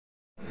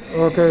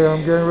Okay,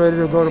 I'm getting ready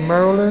to go to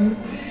Maryland.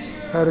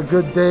 Had a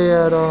good day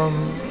at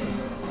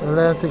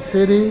Atlantic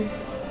City.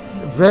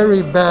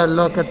 Very bad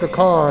luck at the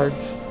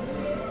cards.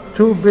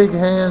 Two big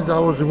hands, I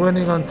was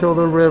winning until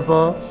the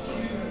river.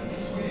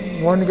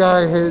 One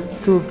guy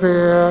hit two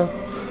pair.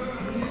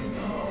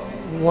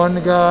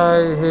 One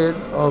guy hit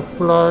a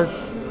flush.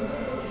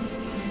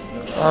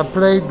 I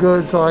played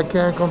good, so I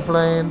can't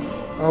complain.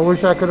 I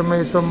wish I could have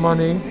made some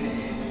money,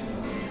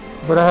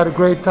 but I had a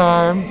great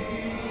time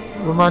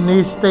with my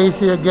niece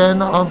Stacy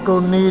again,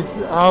 uncle niece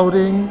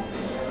outing.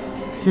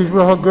 She's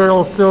with her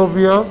girl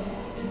Sylvia.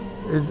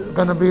 It's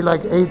gonna be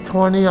like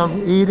 8:20.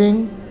 I'm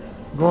eating,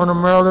 going to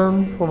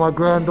Maryland for my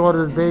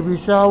granddaughter's baby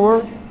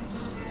shower.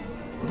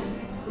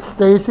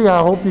 Stacy,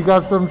 I hope you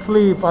got some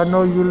sleep. I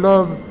know you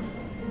love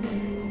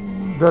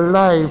the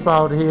life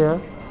out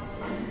here.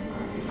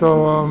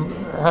 So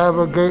have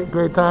a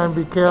great time.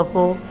 Be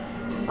careful.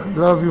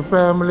 Love your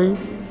family.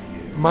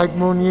 Mike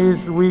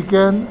Muniz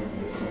weekend.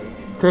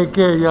 Take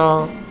care,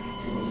 y'all.